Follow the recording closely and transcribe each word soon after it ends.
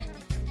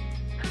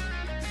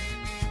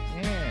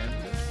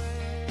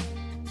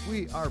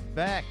We are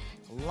back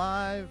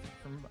live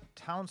from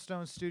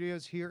Townstone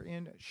Studios here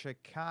in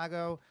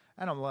Chicago.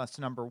 NMLS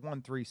number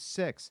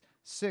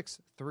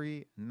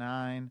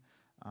 136639.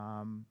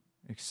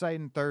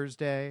 Exciting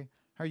Thursday.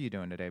 How are you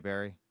doing today,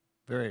 Barry?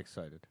 Very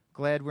excited.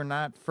 Glad we're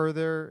not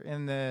further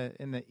in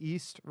the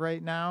east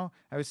right now.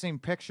 I was seeing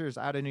pictures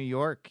out of New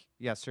York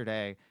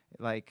yesterday.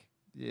 Like,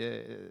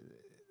 it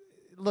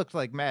looked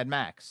like Mad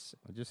Max.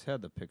 I just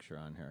had the picture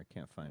on here. I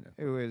can't find it.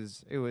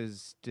 It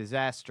was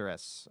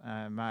disastrous.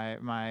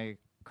 My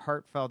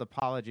heartfelt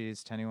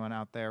apologies to anyone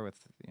out there with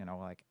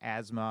like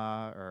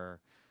asthma or,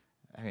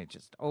 I mean,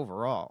 just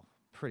overall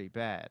pretty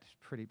bad.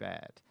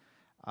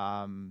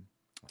 I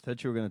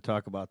thought you were going to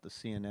talk about the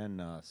CNN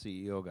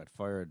CEO got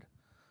fired,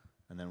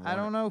 and then I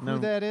don't know who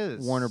that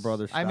is. Warner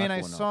Brothers. I mean, I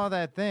went saw up.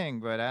 that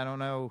thing, but I don't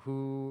know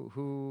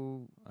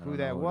who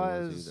that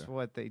was,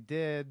 what they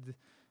did.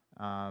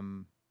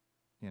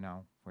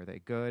 Were they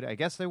good? I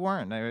guess they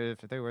weren't.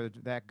 If they were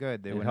that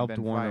good, they would have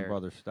been Warner fired.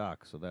 Brothers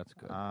stock, so that's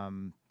good.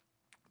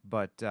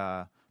 But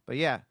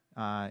yeah,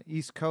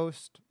 East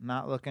Coast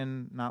not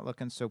looking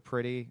so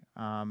pretty.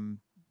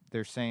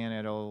 They're saying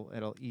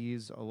it'll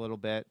ease a little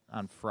bit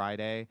on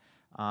Friday.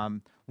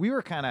 We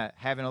were kind of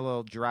having a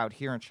little drought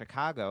here in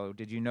Chicago.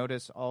 Did you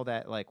notice all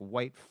that like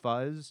white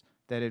fuzz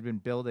that had been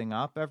building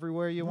up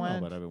everywhere you went?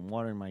 No, but I've been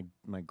watering my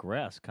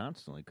grass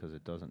constantly because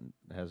it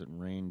hasn't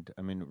rained.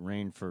 I mean, it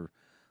rained for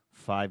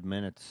 5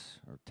 minutes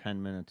or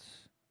 10 minutes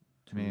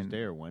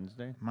Tuesday or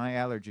Wednesday. My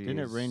allergies. Didn't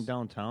it rain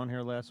downtown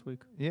here last week?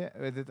 Yeah,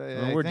 we're think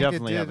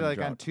definitely it did having like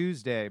drought. on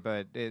Tuesday,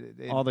 but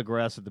all the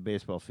grass at the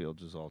baseball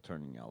fields is all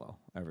turning yellow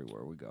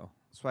everywhere we go.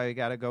 That's why you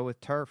got to go with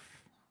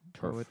turf.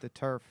 Go with the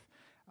turf.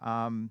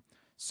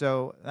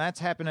 So that's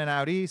happening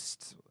out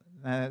east.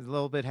 A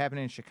little bit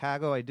happening in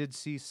Chicago. I did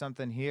see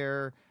something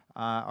here.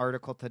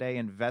 Article today: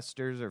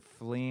 investors are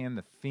fleeing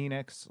the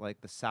Phoenix,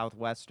 like the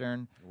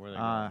southwestern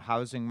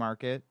housing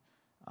market.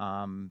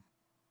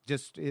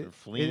 They're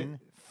fleeing.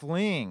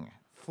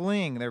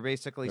 Fleeing. They're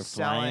basically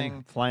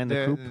selling. Flying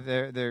the coop.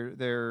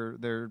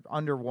 They're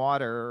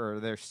underwater, or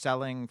they're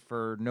selling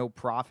for no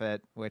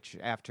profit. Which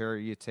after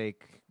you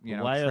take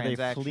why transaction, are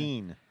they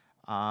fleeing?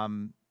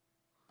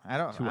 I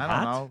don't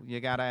know. You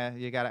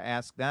gotta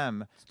ask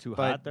them. It's too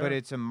hot there? But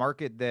it's a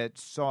market that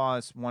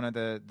saw one of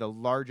the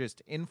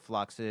largest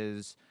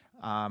influxes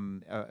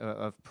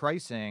of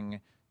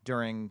pricing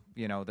during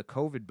the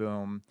COVID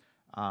boom.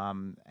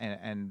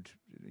 And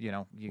you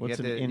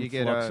What's get an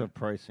influx of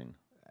pricing?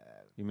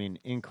 You mean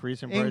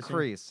increase in pricing?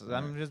 Increase.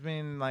 I'm just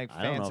being like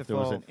fanciful. I don't know if there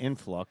was an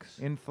influx.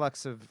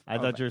 Influx of I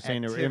thought you were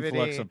saying there were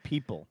influx of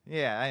people.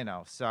 Yeah, I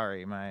know.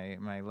 Sorry,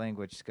 my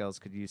language skills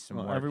could use some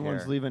work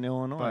everyone's here. leaving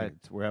Illinois.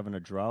 We're having a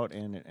drought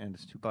and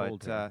it's too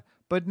cold.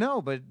 But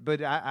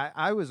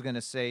I was going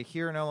to say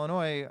here in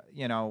Illinois,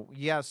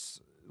 yes,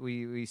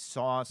 we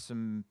saw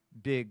some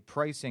big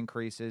price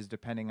increases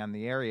depending on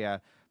the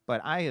area,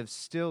 but I have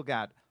still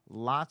got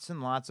lots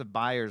and lots of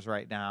buyers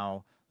right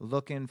now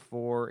looking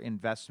for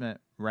investment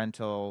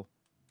rental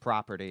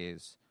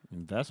properties.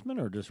 Investment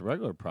or just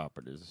regular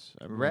properties?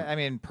 I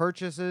mean,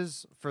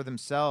 purchases for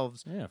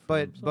themselves. Yeah,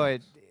 but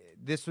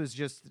this was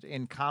just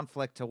in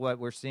conflict to what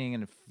we're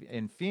seeing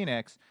in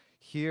Phoenix.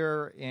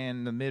 Here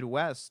in the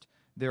Midwest,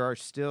 there are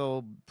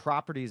still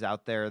properties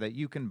out there that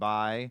you can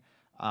buy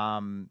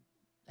and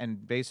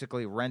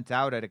basically rent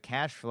out at a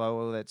cash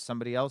flow that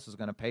somebody else is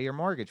going to pay your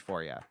mortgage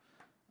for you.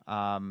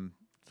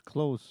 It's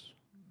close.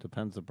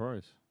 Depends the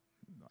price.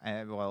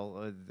 And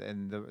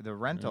the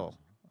rental.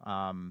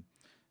 Yeah.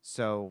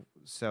 So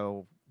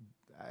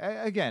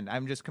again,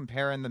 I'm just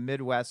comparing the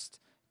Midwest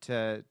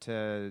to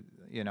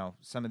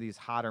some of these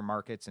hotter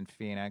markets in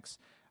Phoenix.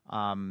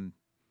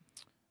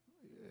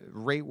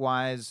 Rate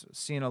wise,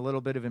 seeing a little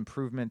bit of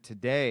improvement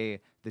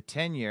today. The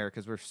 10-year,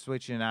 because we're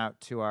switching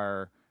out to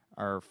our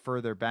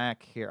further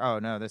back here. Oh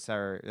no, that's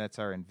our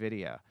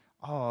NVIDIA.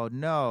 Oh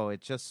no,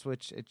 it just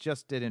switched. It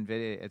just did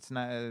NVIDIA. It's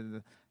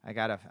not. I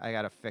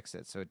gotta fix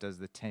it so it does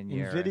the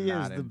 10-year.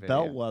 NVIDIA is the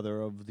bellwether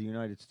of the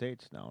United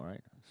States now,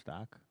 right?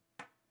 Stock.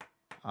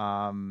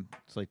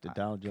 It's like the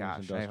Dow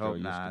Jones Industrial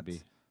used to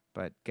be.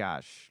 But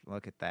gosh,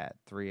 look at that,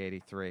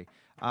 383.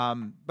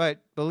 But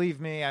believe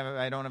me,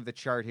 I don't have the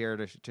chart here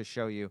to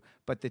show you.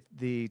 But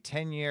the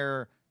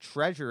 10-year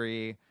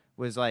Treasury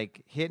was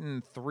like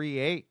hitting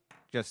 3.8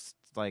 just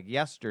like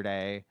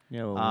yesterday.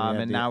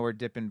 Yeah, now we're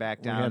dipping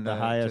back down the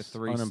highest to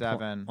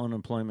 3.7.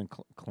 Unemployment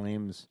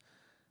claims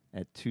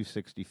at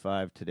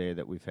 265 today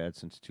that we've had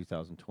since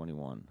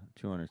 2021.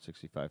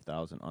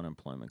 265,000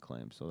 unemployment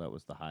claims. So that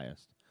was the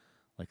highest,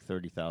 like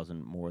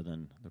 30,000 more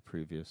than the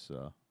previous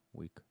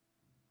week.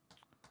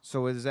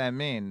 So what does that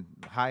mean?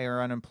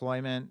 Higher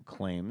unemployment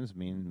claims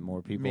mean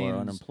more people are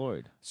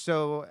unemployed.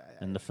 So,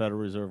 and the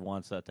Federal Reserve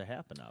wants that to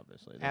happen.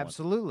 Obviously,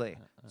 absolutely.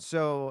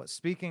 So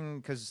speaking,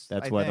 because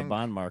that's why the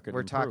bond market.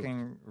 We're improved.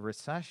 talking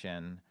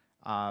recession.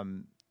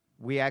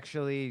 We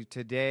actually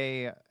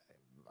today,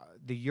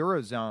 the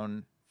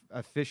Eurozone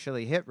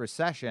officially hit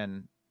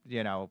recession.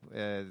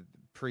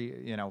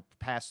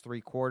 Past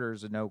 3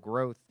 quarters of no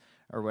growth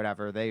or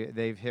whatever.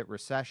 They've hit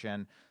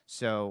recession.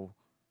 So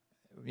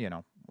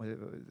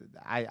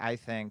I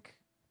think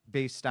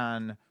based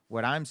on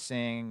what I'm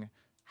seeing,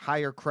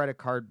 higher credit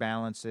card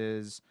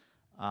balances,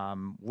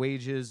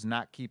 wages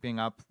not keeping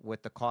up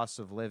with the cost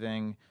of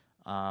living,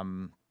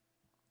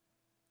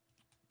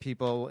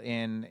 people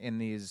in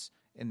these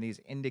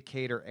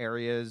indicator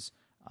areas.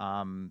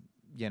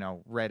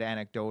 Read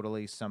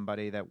anecdotally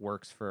somebody that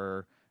works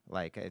for,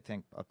 like, I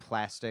think a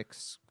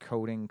plastics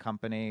coating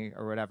company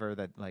or whatever,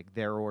 that like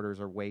their orders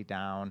are way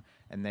down,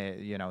 and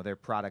their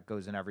product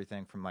goes in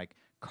everything from like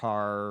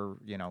car,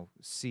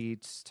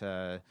 seats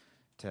to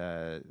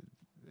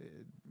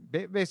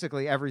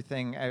basically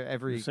everything.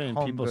 Every You're saying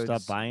home people goods,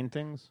 stop buying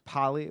things?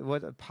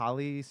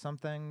 poly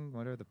something?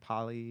 What are the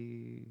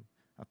poly?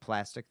 A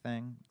plastic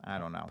thing? I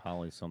don't know.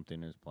 Poly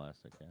something is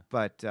plastic, yeah.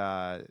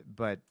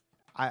 But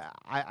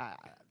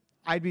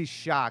I'd be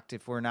shocked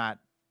if we're not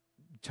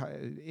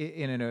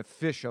in an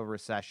official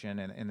recession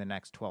in the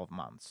next 12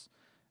 months,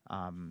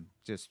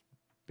 just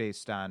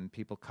based on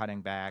people cutting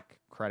back,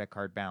 credit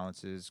card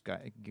balances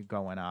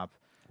going up.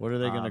 What are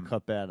they going to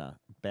cut back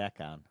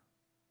on?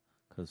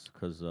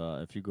 Because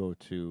if you go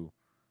to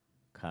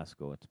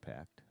Costco, it's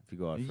packed. If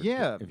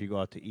you go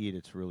out to eat,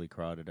 it's really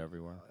crowded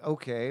everywhere.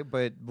 Okay,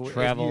 but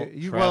travel there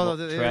you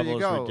is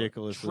go.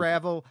 ridiculous.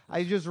 Travel.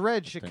 I just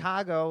read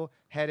Chicago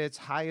had its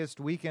highest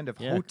weekend of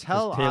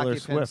hotel Taylor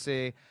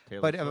occupancy,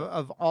 Swift.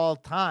 of all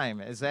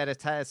time. Is that a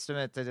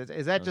testament to?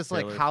 Is that just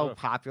like how Swift.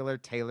 popular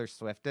Taylor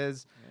Swift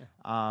is?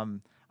 Yeah.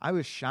 I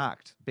was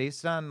shocked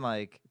based on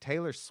like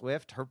Taylor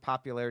Swift, her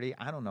popularity.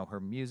 I don't know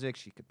her music.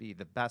 She could be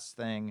the best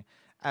thing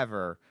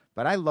ever,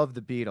 but I love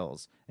the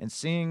Beatles, and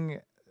seeing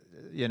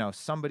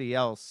somebody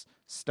else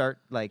start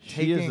like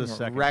taking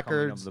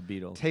records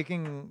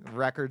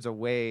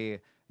away.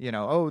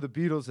 The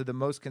Beatles are the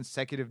most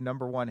consecutive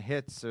 #1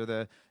 hits, or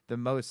the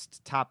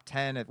most top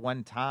 10 at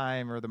one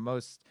time, or the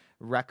most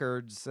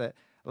records.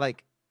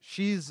 Like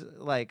she's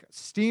like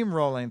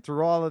steamrolling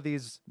through all of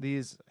these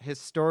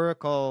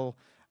historical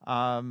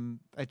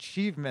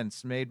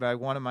achievements made by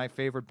one of my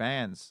favorite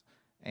bands,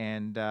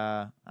 and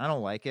I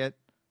don't like it.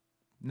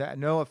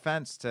 No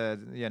offense to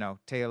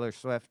Taylor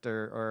Swift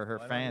or her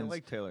fans. I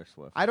like Taylor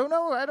Swift. I don't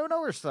know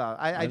her stuff.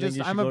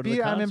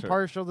 I'm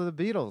impartial to the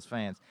Beatles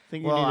fans. I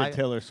think you need a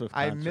Taylor Swift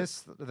concert. I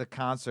missed the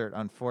concert,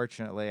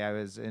 unfortunately. I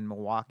was in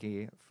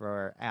Milwaukee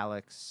for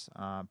Alex's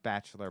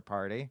bachelor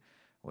party,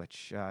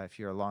 which if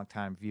you're a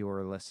longtime viewer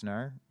or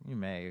listener, you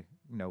may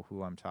know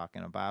who I'm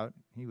talking about.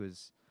 He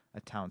was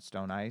a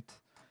Townstoneite,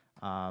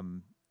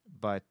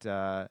 but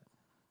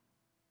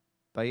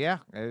yeah.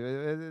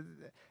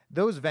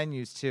 Those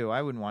venues too.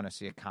 I wouldn't want to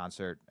see a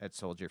concert at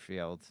Soldier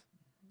Field.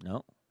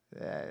 No,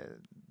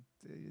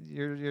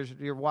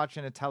 you're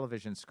watching a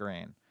television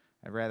screen.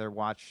 I'd rather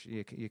watch.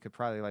 You could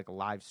probably like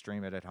live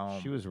stream it at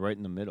home. She was right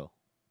in the middle.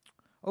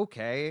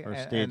 Okay,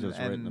 her stage was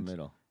right in the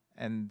middle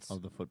and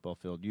of the football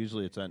field.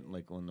 Usually, it's on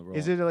like on the roll.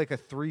 Is it like a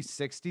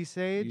 360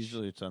 stage?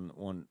 Usually, it's on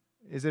one.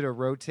 Is it a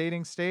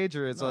rotating stage,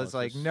 or it's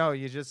like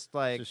you just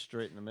like just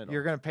straight in the middle?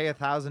 You're gonna pay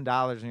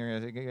 $1,000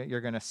 and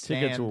you're gonna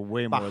stand tickets were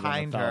way more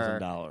behind than her.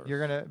 $1,000. You're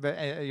gonna,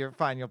 but you're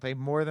fine. You'll pay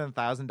more than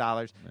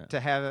 $1,000 to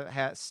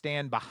have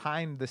stand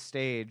behind the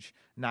stage,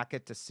 not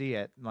get to see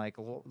it, like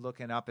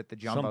looking up at the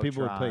jumbotron. Some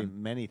people would pay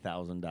many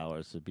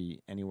 $1,000s to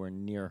be anywhere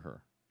near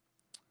her.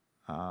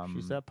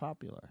 She's that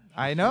popular.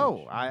 I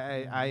know.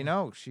 I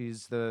know.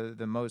 She's the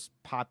most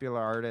popular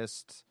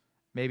artist,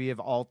 maybe of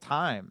all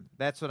time.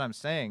 That's what I'm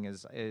saying.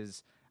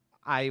 Is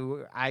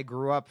I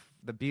grew up.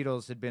 The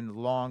Beatles had been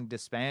long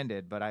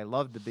disbanded, but I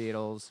loved the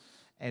Beatles,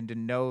 and to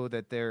know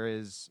that there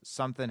is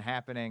something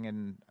happening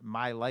in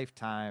my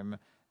lifetime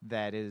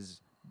that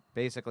is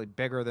basically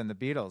bigger than the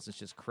Beatles, it's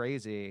just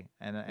crazy.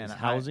 And is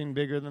housing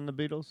bigger than the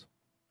Beatles?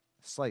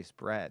 Sliced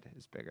bread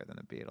is bigger than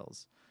the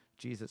Beatles.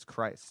 Jesus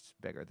Christ,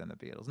 bigger than the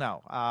Beatles.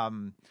 No.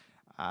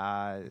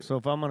 So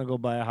if I'm going to go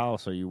buy a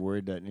house, are you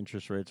worried that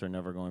interest rates are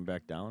never going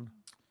back down?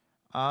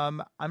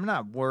 I'm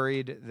not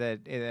worried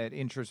that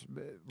interest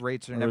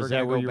rates are never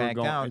going to go back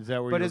down. Is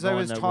that where but you're as going, I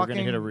was that talking, we're going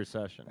to hit a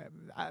recession?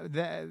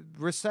 The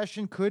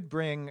recession could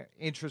bring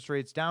interest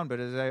rates down. But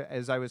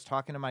as I was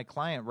talking to my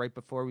client right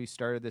before we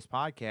started this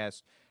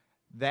podcast,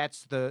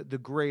 that's the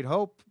great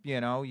hope.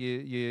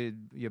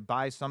 You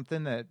buy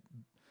something that.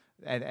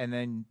 And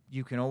then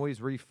you can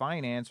always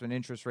refinance when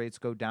interest rates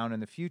go down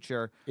in the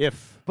future.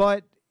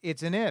 But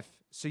it's an if.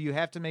 So you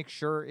have to make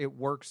sure it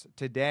works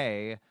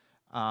today.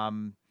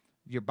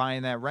 You're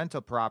buying that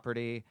rental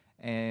property,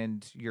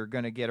 and you're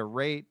going to get a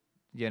rate,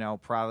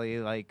 probably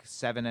like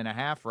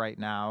 7.5 right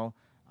now,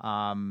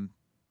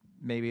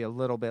 maybe a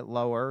little bit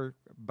lower.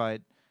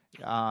 But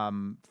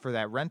for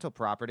that rental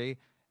property,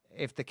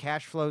 if the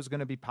cash flow is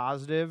going to be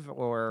positive,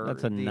 or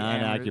that's a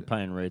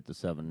non-occupying rate, the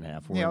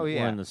 7.5.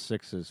 We're in the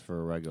 6s for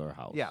a regular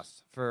house.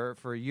 Yes,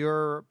 for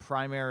your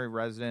primary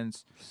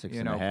residence,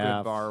 6.5,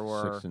 good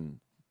borrower, 6 and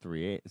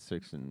 3/8,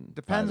 6 and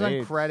depends 5/8.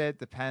 on credit,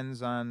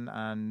 depends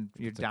on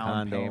your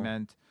down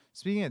payment.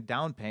 Speaking of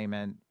down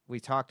payment, we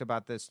talked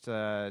about this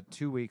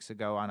 2 weeks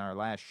ago on our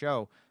last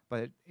show,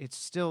 but it's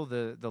still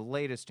the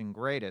latest and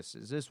greatest.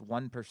 Is this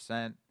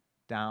 1%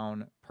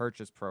 down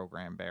purchase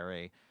program,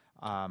 Barry.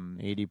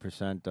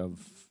 80% of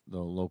the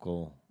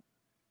local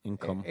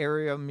income.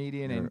 Area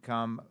median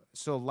income.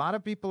 So a lot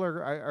of people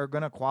are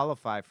going to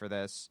qualify for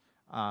this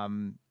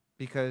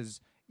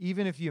because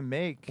even if you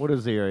make... What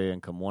is the area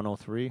income?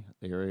 103?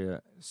 The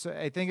area... So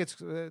I think it's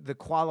the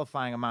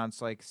qualifying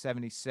amount's like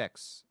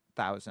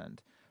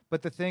 76,000.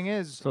 But the thing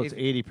is... So it's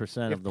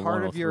 80% of the 103. If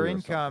part of your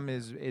income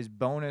is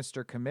bonused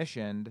or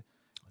commissioned,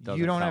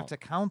 you don't have to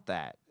count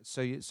that.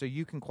 So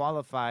you can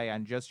qualify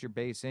on just your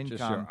base income.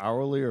 Just your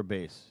hourly or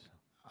base?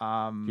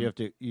 You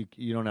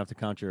don't have to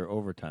count your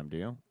overtime, do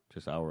you?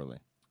 Just hourly.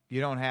 You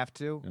don't have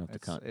to. You don't have to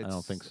count. I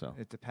don't think so.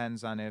 It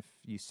depends on if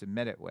you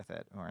submit it with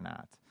it or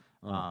not.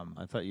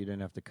 I thought you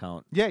didn't have to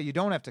count. Yeah, you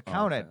don't have to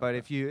count it, but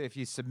if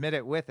you submit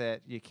it with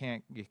it, you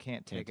can't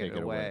take it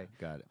away.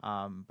 Got it.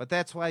 But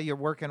that's why you're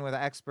working with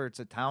experts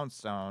at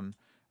Townstone,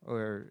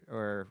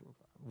 or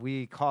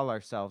we call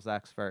ourselves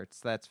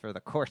experts. That's for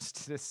the courts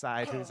to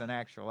decide who's an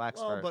actual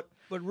expert. Well,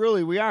 but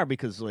really we are,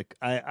 because like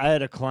I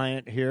had a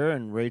client here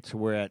and rates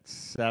were at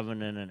 7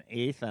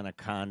 1/8 on a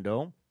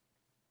condo.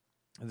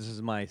 This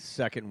is my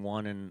second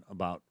one in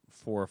about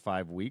 4 or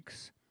 5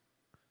 weeks.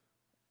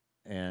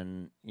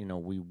 And,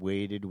 we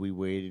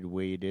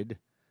waited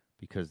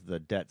because the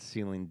debt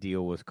ceiling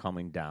deal was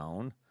coming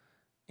down.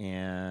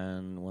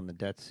 And when the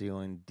debt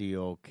ceiling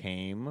deal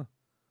came,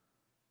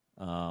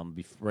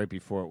 right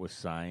before it was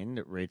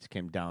signed, rates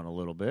came down a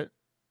little bit.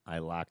 I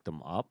locked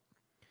them up.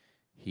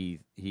 He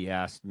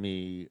asked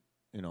me,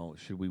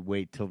 should we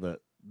wait till the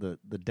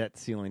debt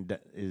ceiling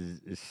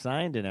is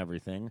signed and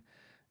everything?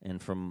 And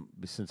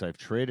since I've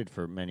traded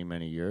for many,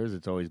 many years,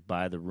 it's always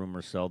buy the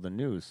rumor, sell the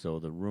news. So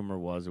the rumor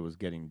was it was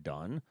getting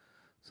done.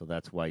 So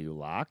that's why you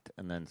locked.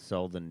 And then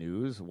sell the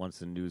news. Once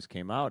the news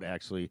came out,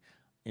 actually,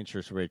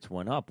 interest rates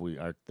went up.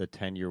 The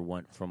 10-year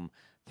went from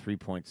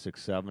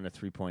 3.67 to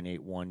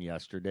 3.81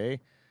 yesterday.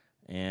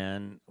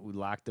 And we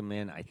locked them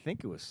in. I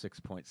think it was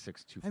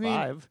 6.625. I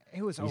mean,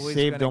 it was always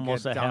saved gonna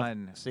almost get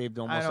done. Saved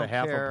almost a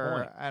half a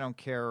point. I don't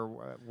care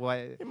what.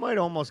 It might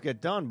almost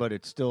get done, but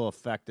it still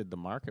affected the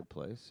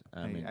marketplace.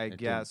 I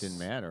guess it didn't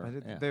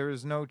matter. But there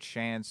is no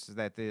chance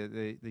that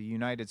the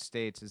United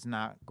States is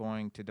not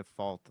going to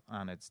default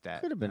on its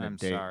debt. Could have been a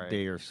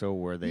day or so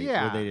where they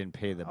didn't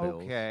pay the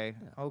bills.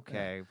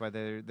 Okay, but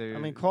they're. I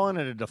mean, calling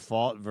it a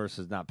default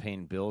versus not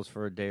paying bills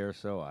for a day or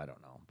so, I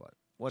don't know, but.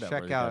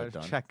 Whatever,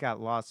 check got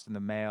lost in the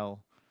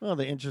mail. Well,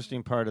 the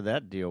interesting part of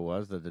that deal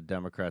was that the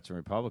Democrats and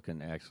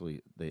Republicans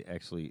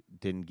actually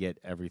didn't get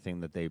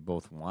everything that they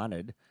both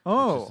wanted.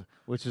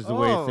 Which is the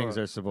way things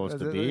are supposed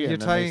to be. You're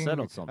and then they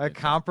settled something. A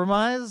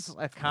compromise,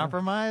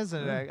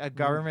 and a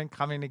government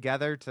coming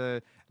together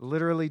to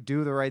literally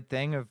do the right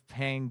thing of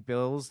paying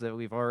bills that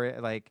we've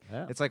already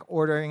It's like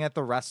ordering at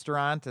the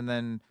restaurant and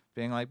then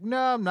being like, no,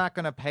 I'm not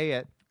going to pay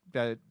it.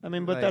 But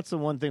that's the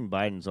one thing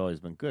Biden's always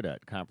been good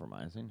at,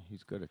 compromising.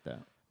 He's good at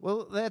that.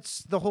 Well,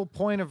 that's the whole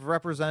point of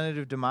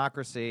representative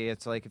democracy.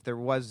 It's like if there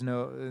was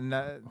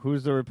no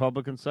who's the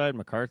Republican side?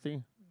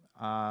 McCarthy?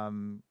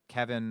 Kevin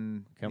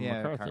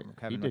McCarthy.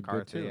 Kevin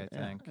McCarthy, I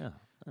think. Yeah.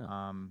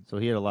 So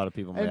he had a lot of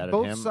people mad at him.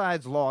 Both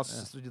sides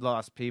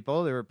lost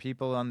people. There were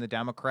people on the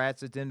Democrats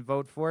that didn't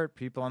vote for it.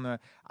 People on the.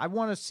 I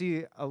want to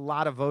see a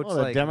lot of votes like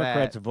that. The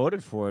Democrats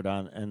voted for it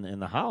in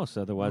the House.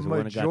 Otherwise, it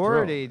wouldn't have got through.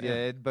 Majority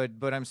did,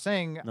 but I'm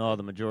saying no.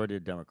 The majority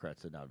of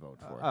Democrats did not vote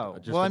for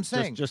it. I'm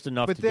saying just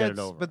enough to get it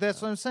over. But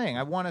that's what I'm saying.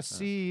 I want to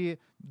see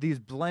these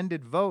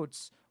blended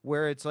votes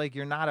where it's like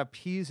you're not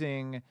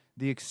appeasing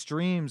the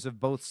extremes of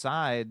both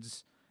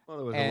sides. Well,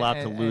 there was a lot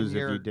to lose if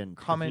you didn't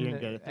get it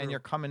through. And you're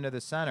coming to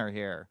the center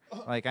here.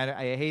 Like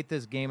I hate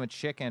this game of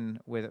chicken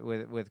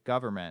with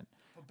government.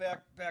 Well,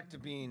 back to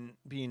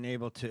being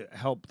able to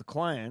help the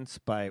clients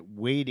by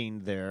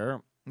waiting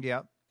there.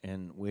 Yep.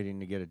 And waiting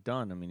to get it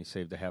done. I mean, he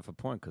saved a half a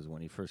point because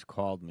when he first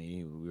called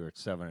me, we were at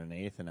 7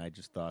 1/8, and I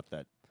just thought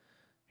that,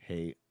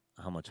 hey,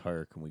 how much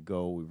higher can we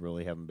go? We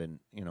really haven't been,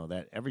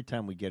 that every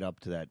time we get up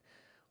to that.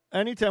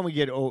 Anytime we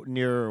get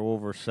near or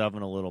over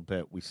 7 a little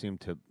bit, we seem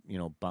to,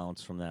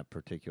 bounce from that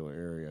particular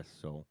area.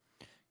 So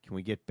can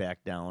we get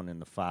back down in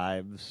the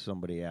 5s?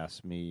 Somebody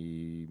asked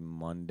me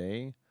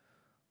Monday,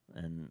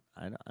 and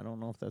I don't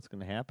know if that's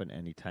going to happen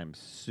anytime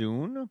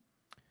soon.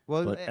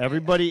 Well, but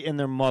everybody and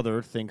their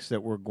mother thinks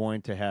that we're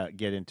going to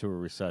get into a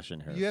recession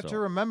here. You have to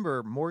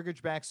remember,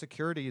 mortgage-backed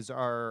securities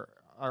are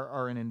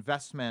an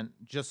investment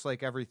just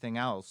like everything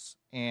else.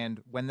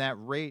 And when that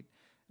rate,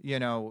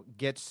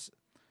 gets...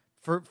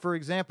 For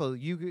example,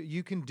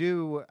 you can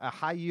do a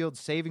high yield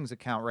savings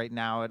account right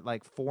now at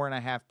like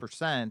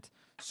 4.5%.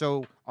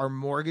 So are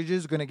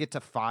mortgages going to get to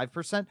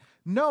 5%?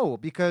 No,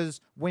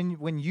 because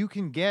when you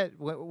can get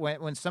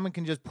when someone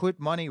can just put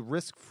money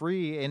risk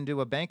free into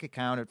a bank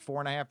account at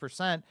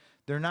 4.5%,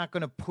 they're not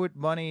going to put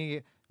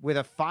money with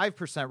a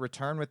 5%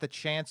 return with the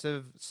chance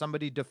of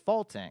somebody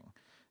defaulting.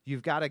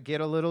 You've got to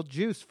get a little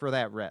juice for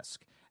that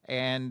risk,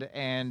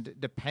 and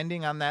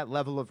depending on that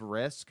level of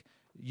risk.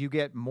 You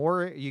get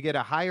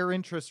a higher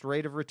interest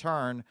rate of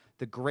return,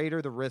 the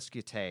greater the risk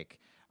you take.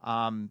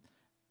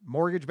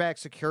 mortgage-backed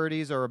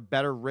securities are a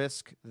better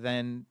risk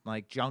than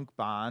like junk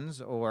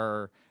bonds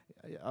or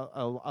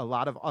a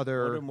lot of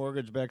other. What do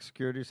mortgage-backed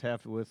securities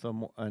have with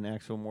an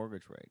actual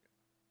mortgage rate?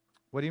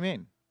 What do you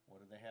mean? What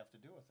do they have to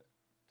do with it?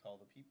 Tell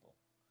the people.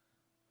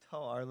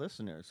 Tell our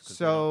listeners. 'Cause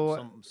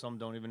So some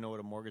don't even know what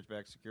a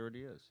mortgage-backed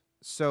security is.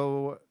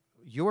 So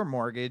your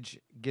mortgage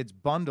gets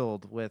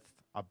bundled with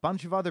a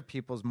bunch of other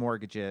people's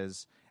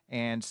mortgages,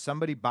 and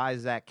somebody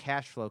buys that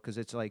cash flow because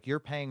it's like you're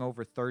paying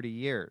over 30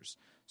 years.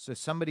 So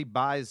somebody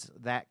buys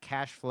that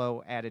cash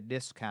flow at a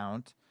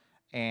discount,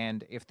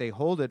 and if they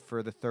hold it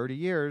for the 30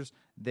 years,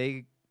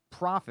 they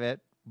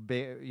profit,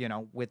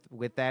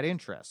 with that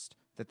interest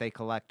that they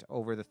collect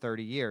over the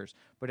 30 years.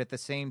 But at the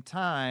same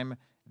time,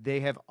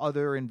 they have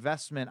other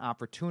investment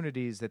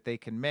opportunities that they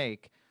can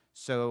make.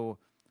 So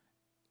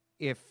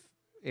if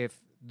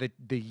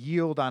the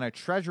yield on a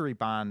treasury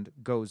bond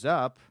goes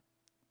up,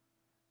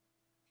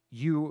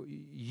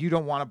 you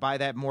don't want to buy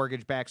that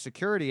mortgage-backed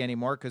security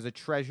anymore because a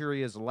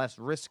treasury is less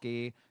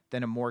risky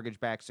than a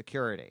mortgage-backed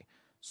security.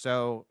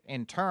 So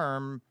in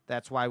term,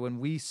 that's why when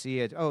we see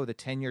it, the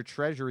 10-year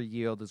treasury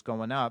yield is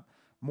going up,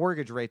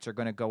 mortgage rates are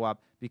going to go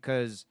up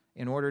because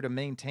in order to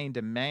maintain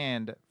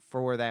demand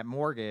for that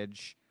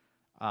mortgage,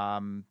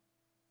 the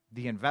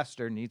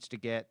investor needs to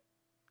get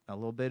a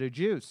little bit of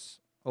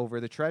juice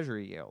over the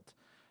treasury yield.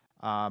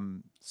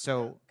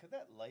 Could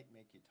that light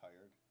make you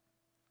tired?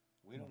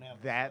 We don't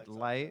have that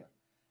light.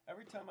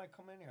 Every time I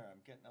come in here,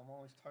 I'm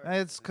always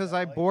tired. It's because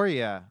I bore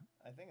you. I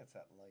think it's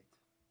that light.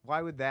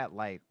 Why would that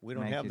light? We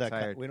don't make have you that.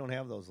 tired? We don't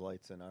have those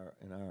lights in our.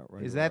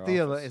 Is that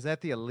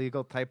the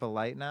illegal type of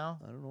light now?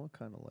 I don't know what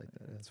kind of light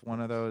that is. It's one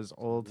of those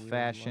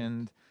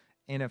old-fashioned,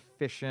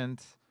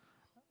 inefficient.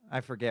 I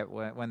forget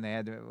when they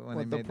had when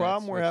they made the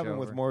problem that we're having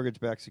with switchover.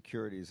 mortgage-backed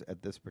securities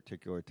at this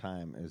particular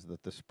time is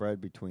that the spread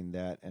between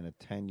that and a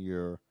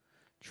 10-year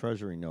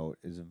Treasury note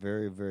is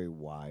very, very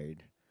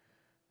wide,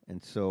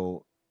 and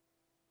so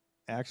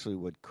actually,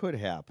 what could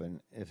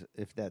happen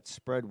if that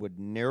spread would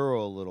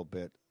narrow a little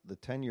bit, the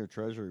 10-year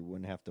Treasury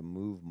wouldn't have to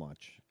move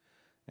much,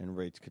 and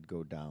rates could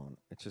go down.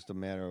 It's just a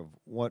matter of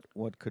what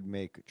could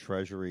make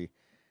Treasury.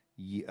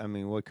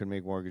 What could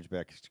make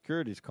mortgage-backed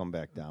securities come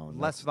back down?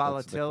 Less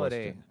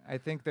volatility. I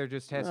think there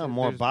just has to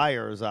more there's-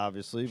 buyers,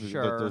 obviously,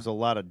 Sure. but there's a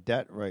lot of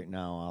debt right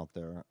now out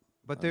there.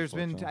 But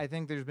I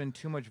think there's been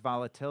too much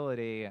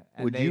volatility.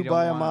 And Would they you don't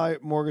buy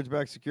want- a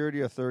mortgage-backed security,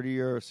 a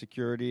 30-year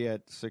security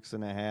at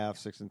 6.5%,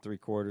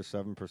 6.75%,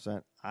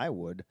 7%? I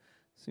would.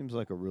 Seems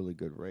like a really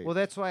good rate. Well,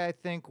 that's why I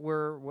think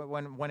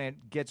when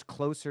it gets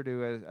closer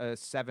to a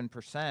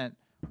 7%,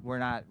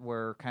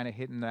 we're kind of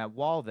hitting that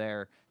wall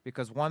there,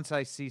 because once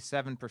I see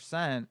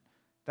 7%,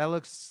 that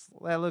looks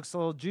a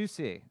little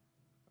juicy.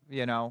 A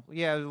little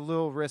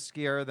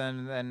riskier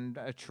than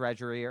a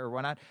treasury or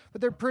whatnot,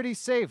 but they're pretty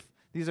safe.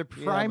 These are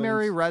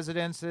primary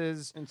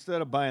residences.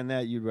 Instead of buying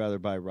that, you'd rather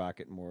buy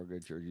Rocket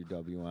Mortgage or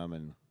UWM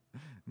and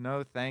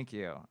no, thank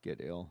you. Get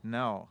ill.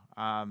 No.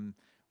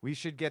 We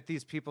should get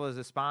these people as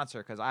a sponsor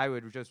because I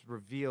would just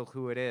reveal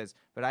who it is.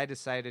 But I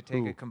decided to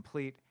take a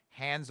complete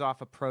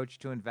hands-off approach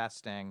to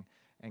investing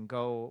and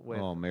go with...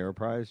 Oh,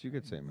 Ameriprise? You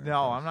could say Ameriprise.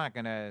 No, I'm not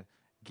going to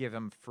give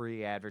them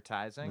free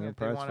advertising.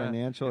 Ameriprise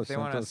Financial. If they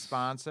want to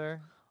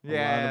sponsor... A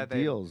lot of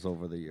deals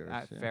over the years.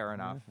 Fair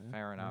enough.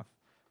 Fair enough.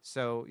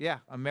 So,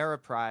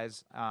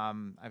 Ameriprise,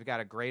 I've got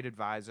a great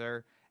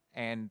advisor,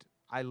 and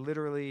I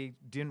literally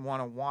didn't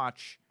want to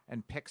watch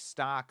and pick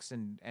stocks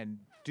and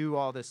do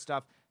all this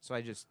stuff, so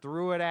I just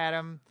threw it at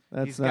him.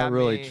 That's not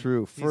really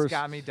true. He's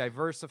got me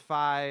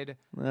diversified.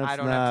 That's I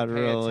don't not have to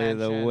pay really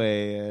attention. the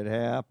way it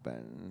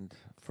happened.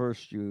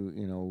 First, you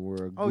were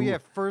a guru. Oh, yeah,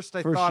 first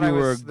I First thought you I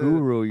were was a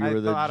guru. You I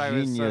were the thought I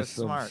was so genius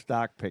smart. of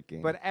stock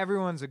picking. But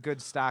everyone's a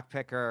good stock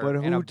picker. But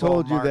in a who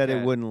told bull you that it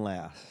market. wouldn't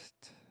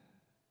last?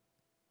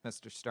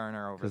 Mr.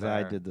 Sterner over Because there.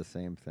 I did the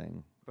same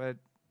thing. But,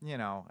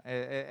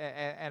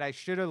 and I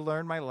should have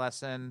learned my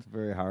lesson. It's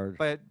very hard.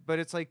 But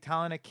it's like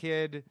telling a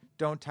kid,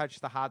 don't touch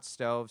the hot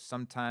stove.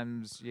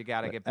 Sometimes you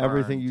got to get burned.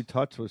 Everything you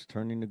touched was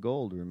turning to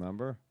gold,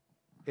 remember?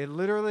 It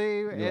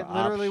literally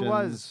options.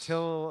 was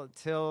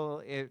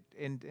until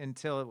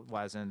it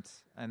wasn't.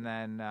 And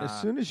then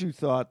As soon as you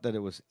thought that it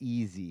was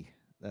easy,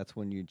 that's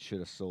when you should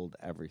have sold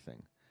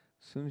everything.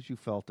 As soon as you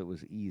felt it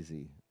was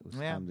easy, it was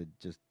time to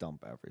just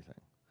dump everything.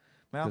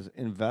 Well, Because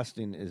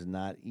investing is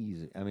not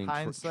easy. I mean,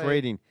 hindsight-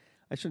 trading,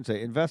 I shouldn't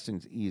say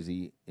investing's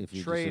easy if you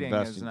just Trading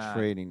invest is in not.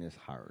 trading is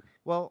hard.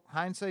 well,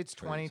 hindsight's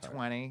Trading's hard.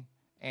 20/20,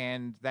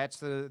 and that's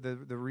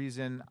the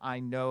reason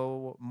I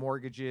know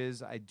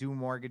mortgages. I do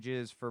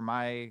mortgages for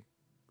my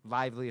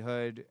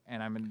livelihood,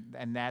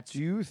 and that's Do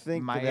you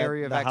think my that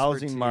area of the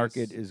housing expertise.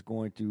 market is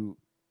going to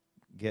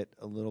get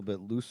a little bit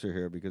looser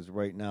here? Because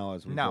right now,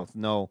 as we No. both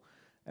know,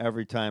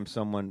 every time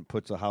someone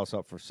puts a house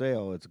up for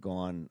sale, it's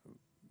gone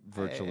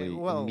virtually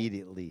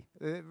immediately.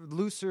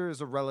 Looser is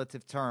a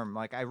relative term.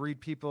 Like I read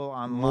people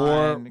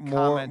online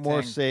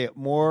commenting.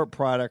 More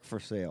product for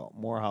sale,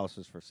 more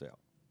houses for sale.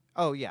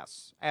 Oh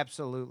yes,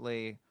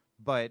 absolutely.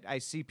 But I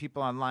see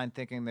people online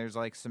thinking there's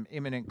like some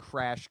imminent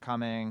crash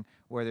coming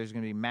where there's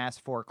going to be mass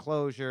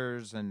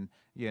foreclosures and,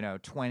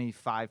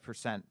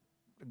 25%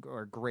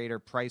 or greater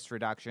price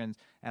reductions.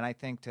 And I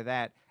think to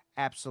that,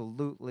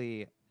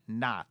 absolutely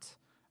not.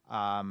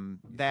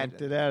 Think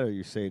to that, or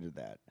you say to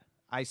that?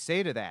 I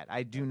say to that,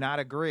 I do not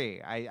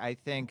agree. I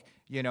think,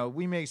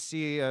 we may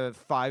see a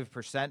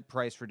 5%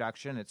 price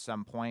reduction at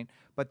some point,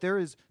 but there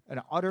is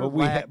an utter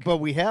lack. But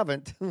we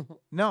haven't.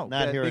 No,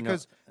 Not here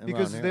because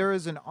there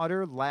is an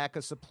utter lack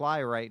of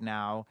supply right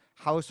now.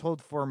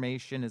 Household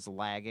formation is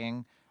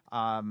lagging.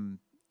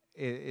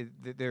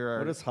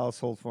 What does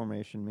household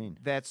formation mean?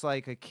 That's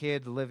like a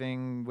kid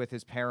living with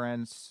his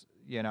parents,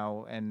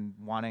 and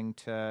wanting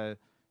to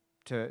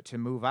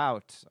move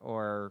out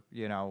or,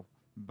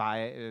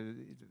 buy.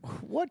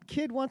 What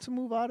kid wants to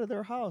move out of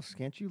their house?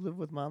 Can't you live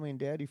with mommy and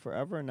daddy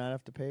forever and not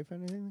have to pay for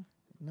anything?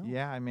 No.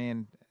 Yeah, I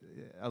mean,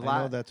 I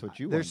know that's what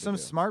you want. There's some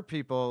smart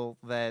people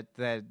that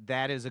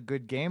is a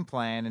good game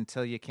plan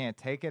until you can't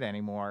take it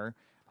anymore.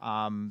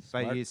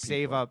 But you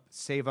save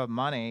up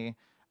money.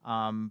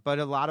 But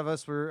a lot of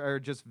us are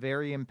just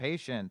very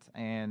impatient,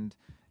 and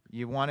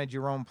you wanted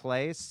your own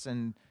place,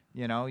 and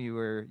you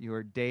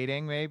were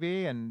dating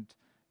maybe, and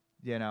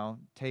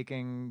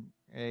taking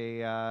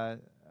a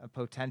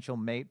potential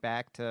mate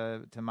back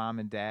to mom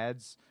and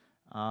dad's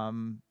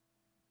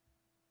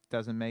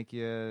doesn't make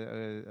you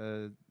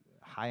a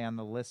high on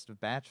the list of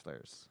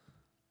bachelors.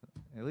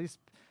 At least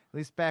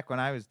back when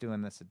I was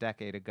doing this a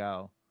decade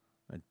ago.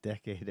 A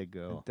decade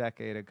ago.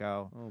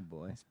 Oh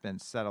boy, it's been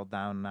settled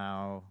down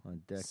now.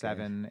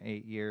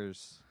 7-8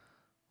 years.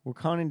 We're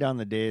counting down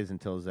the days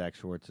until Zach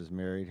Schwartz is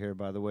married here,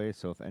 by the way.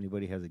 So if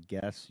anybody has a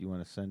guess, you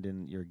want to send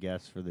in your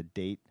guess for the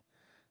date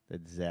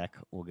that Zach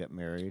will get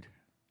married.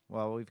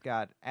 Well, we've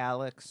got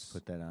Alex.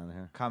 Put that on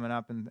here. Coming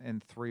up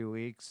in 3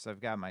 weeks.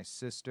 I've got my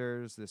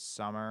sisters this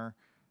summer.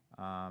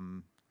 A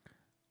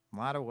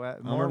lot of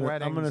more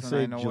weddings. I'm going to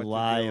say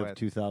July of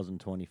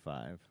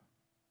 2025.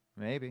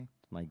 Maybe.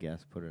 My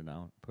guess. Put it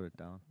down.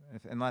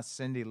 Unless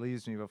Cindy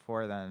leaves me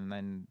before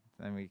then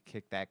we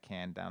kick that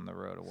can down the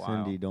road a while.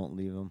 Cindy, don't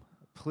leave him.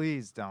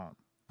 Please don't.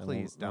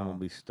 Please don't. We'll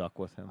be stuck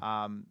with him.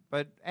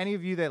 But any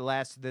of you that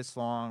lasted this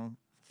long,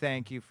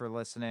 thank you for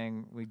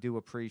listening. We do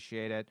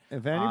appreciate it.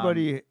 If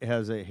anybody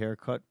has a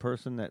haircut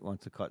person that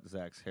wants to cut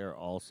Zach's hair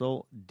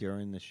also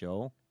during the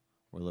show,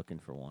 we're looking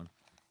for one.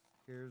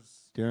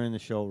 During the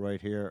show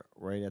right here,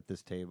 right at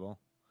this table.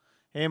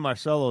 Hey,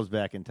 Marcelo's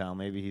back in town.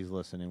 Maybe he's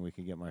listening. We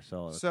can get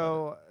Marcelo.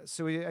 So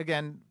we,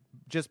 again,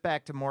 just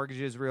back to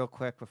mortgages real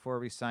quick before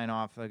we sign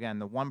off. Again,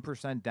 the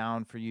 1%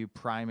 down for you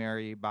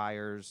primary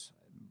buyers,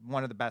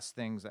 one of the best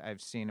things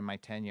I've seen in my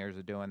 10 years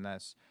of doing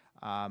this.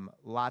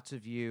 Lots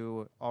of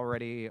you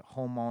already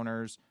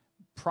homeowners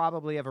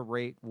probably have a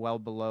rate well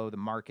below the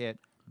market,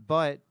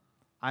 but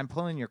I'm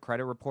pulling your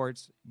credit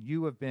reports.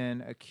 You have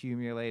been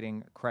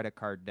accumulating credit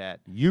card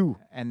debt.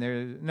 And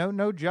there's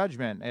no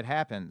judgment. It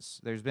happens.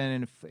 There's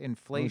been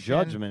inflation.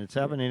 No judgment. It's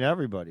happening to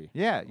everybody.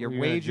 Yeah, your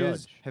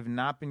wages have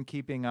not been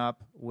keeping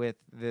up with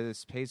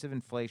this pace of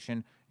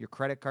inflation. Your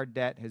credit card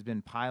debt has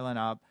been piling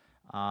up.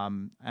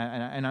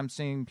 And I'm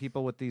seeing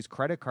people with these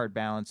credit card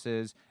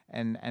balances,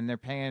 and they're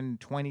paying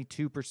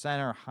 22%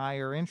 or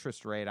higher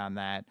interest rate on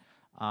that.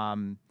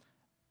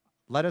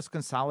 Let us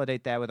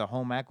consolidate that with a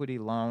home equity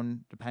loan,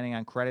 depending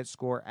on credit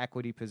score,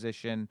 equity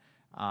position.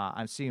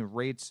 I'm seeing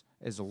rates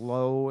as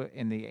low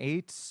in the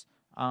 8s,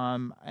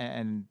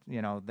 and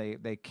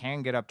they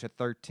can get up to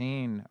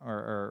 13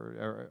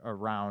 or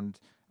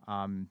around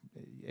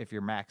if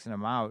you're maxing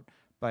them out.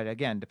 But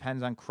again,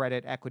 depends on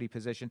credit, equity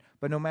position.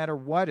 But no matter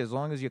what, as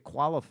long as you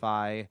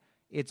qualify,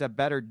 it's a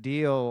better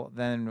deal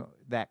than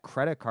that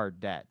credit card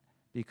debt,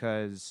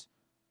 because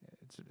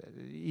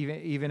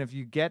even if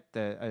you get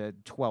a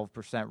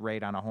 12%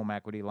 rate on a home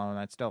equity loan,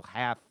 that's still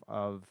half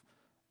of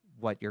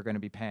what you're going to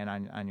be paying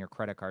on your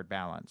credit card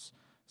balance.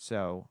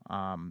 So,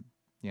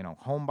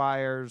 home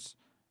buyers,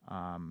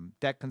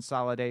 debt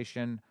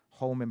consolidation,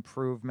 home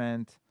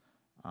improvement,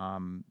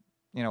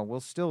 we'll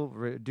still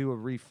do a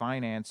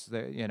refinance.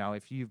 That,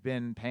 if you've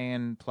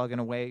been plugging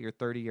away at your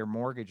 30-year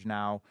mortgage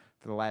now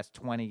for the last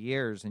 20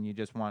 years and you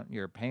just want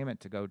your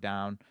payment to go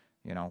down,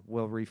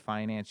 we'll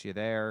refinance you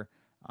there.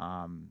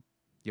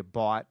 You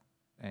bought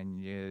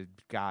and you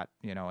got,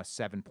 a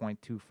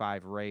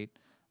 7.25 rate.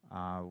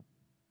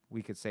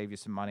 We could save you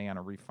some money on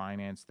a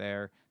refinance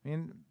there. I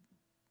mean,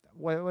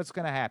 what's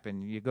going to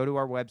happen? You go to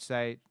our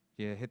website,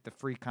 you hit the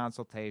free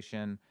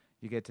consultation,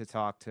 you get to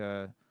talk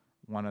to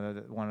one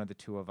of the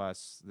two of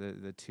us,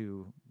 the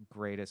two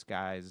greatest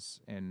guys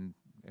in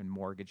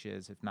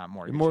mortgages, if not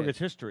mortgages. Mortgage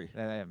history.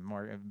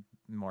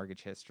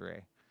 Mortgage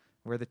history.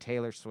 We're the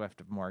Taylor Swift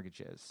of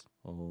mortgages.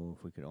 Oh,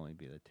 if we could only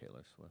be the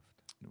Taylor Swift.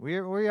 We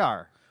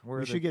are.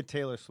 We should get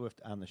Taylor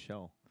Swift on the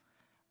show.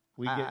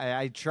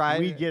 I tried.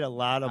 We get a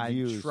lot of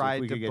views. I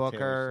tried to book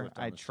her.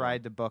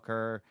 To book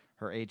her.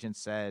 Her agent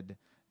said,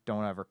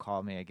 "Don't ever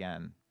call me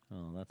again."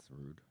 Oh, that's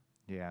rude.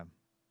 Yeah.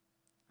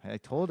 I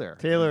told her.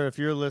 Taylor, if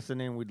you're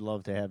listening, we'd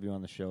love to have you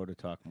on the show to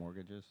talk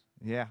mortgages.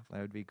 Yeah,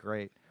 that would be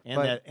great.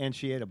 And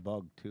she ate a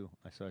bug too.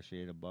 I saw she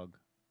ate a bug.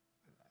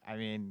 I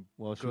mean,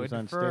 well, she good was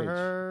on for stage.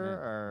 her,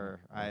 Yeah. or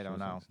Well, I don't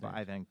know. But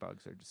I think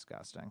bugs are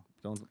disgusting.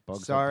 Don't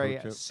bugs sorry,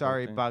 have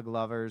sorry, protein? bug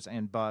lovers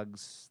and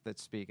bugs that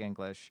speak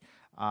English.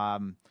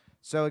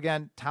 So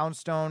again,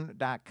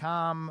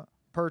 Townstone.com,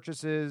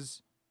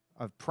 purchases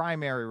of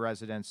primary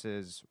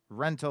residences,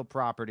 rental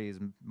properties,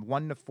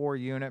 1 to 4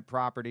 unit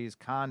properties,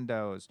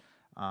 condos,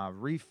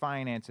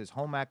 refinances,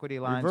 home equity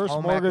lines, Reverse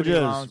home mortgages,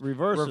 equity loans,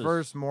 reverses.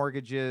 reverse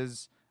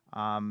mortgages.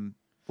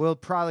 We'll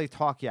probably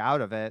talk you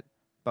out of it,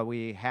 but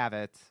we have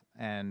it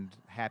and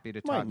happy to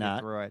talk you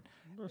through it.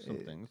 There's some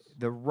things.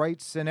 The right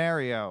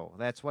scenario.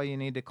 That's why you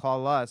need to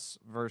call us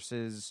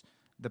versus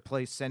the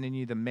place sending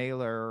you the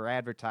mailer or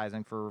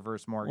advertising for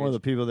reverse mortgage. Or the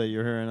people that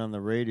you're hearing on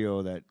the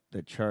radio that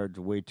charge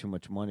way too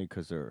much money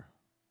because their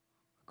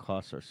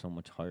costs are so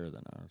much higher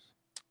than ours.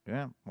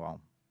 Yeah,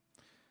 well,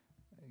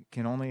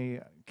 can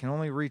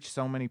only reach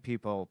so many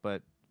people,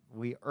 but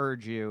we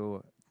urge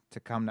you to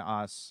come to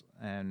us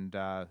and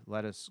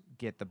let us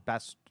get the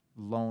best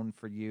loan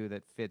for you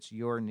that fits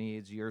your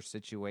needs, your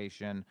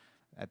situation,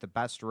 at the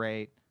best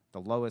rate, the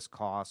lowest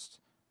cost,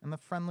 and the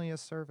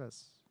friendliest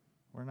service.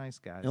 We're nice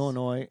guys.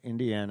 Illinois,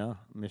 Indiana,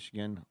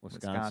 Michigan,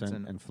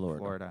 Wisconsin, and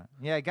Florida.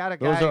 Yeah, I got a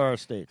guy. Those are our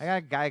states. I got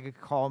a guy who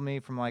called me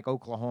from like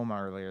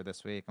Oklahoma earlier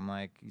this week. I'm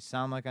like, you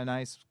sound like a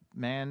nice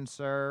man,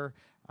 sir.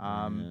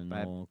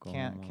 But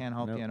can't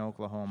help you in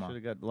Oklahoma.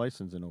 Should have got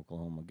license in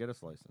Oklahoma. Get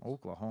us license.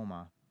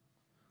 Oklahoma.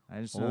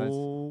 I just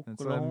know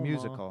it's a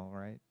musical,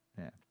 right?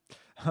 Yeah.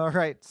 All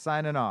right,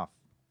 signing off.